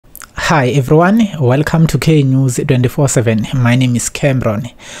Hi everyone, welcome to K News 24/7. My name is Cameron.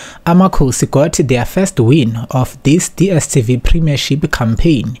 AMAZULU got their first win of this DStv Premiership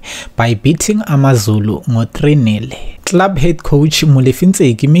campaign by beating AMAZULU 3-0. Club head coach MOLEFI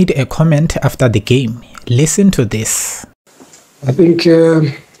NTSEKI made a comment after the game. Listen to this. I think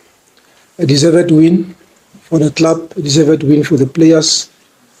a deserved win for the club, a deserved win for the players,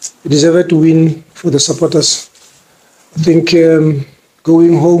 a deserved win for the supporters. I think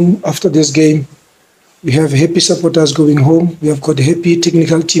going home after this game, we have happy supporters going home. We have got a happy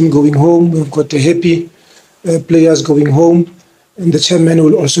technical team going home. We have got a happy players going home. And the chairman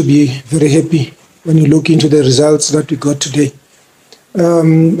will also be very happy when you look into the results that we got today.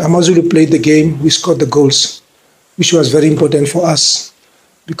 AMAZULU played the game. We scored the goals, which was very important for us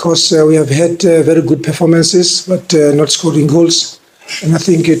because we have had very good performances, but not scoring goals. And I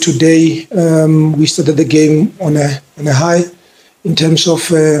think today we started the game on a high in terms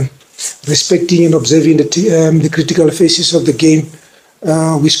of respecting and observing the critical phases of the game.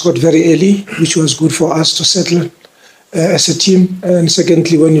 We scored very early, which was good for us to settle as a team. And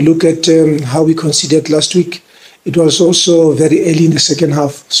secondly, when you look at how we conceded last week, it was also very early in the second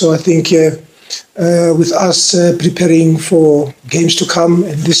half. So I think with us preparing for games to come,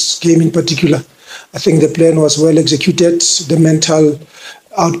 and this game in particular, I think the plan was well executed. The mental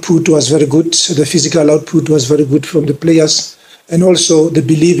output was very good. The physical output was very good from the players. And also the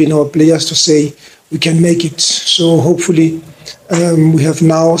belief in our players to say we can make it. So hopefully we have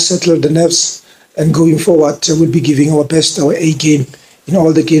now settled the nerves, and going forward we'll be giving our best, our A game in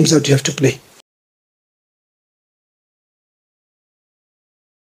all the games that we have to play.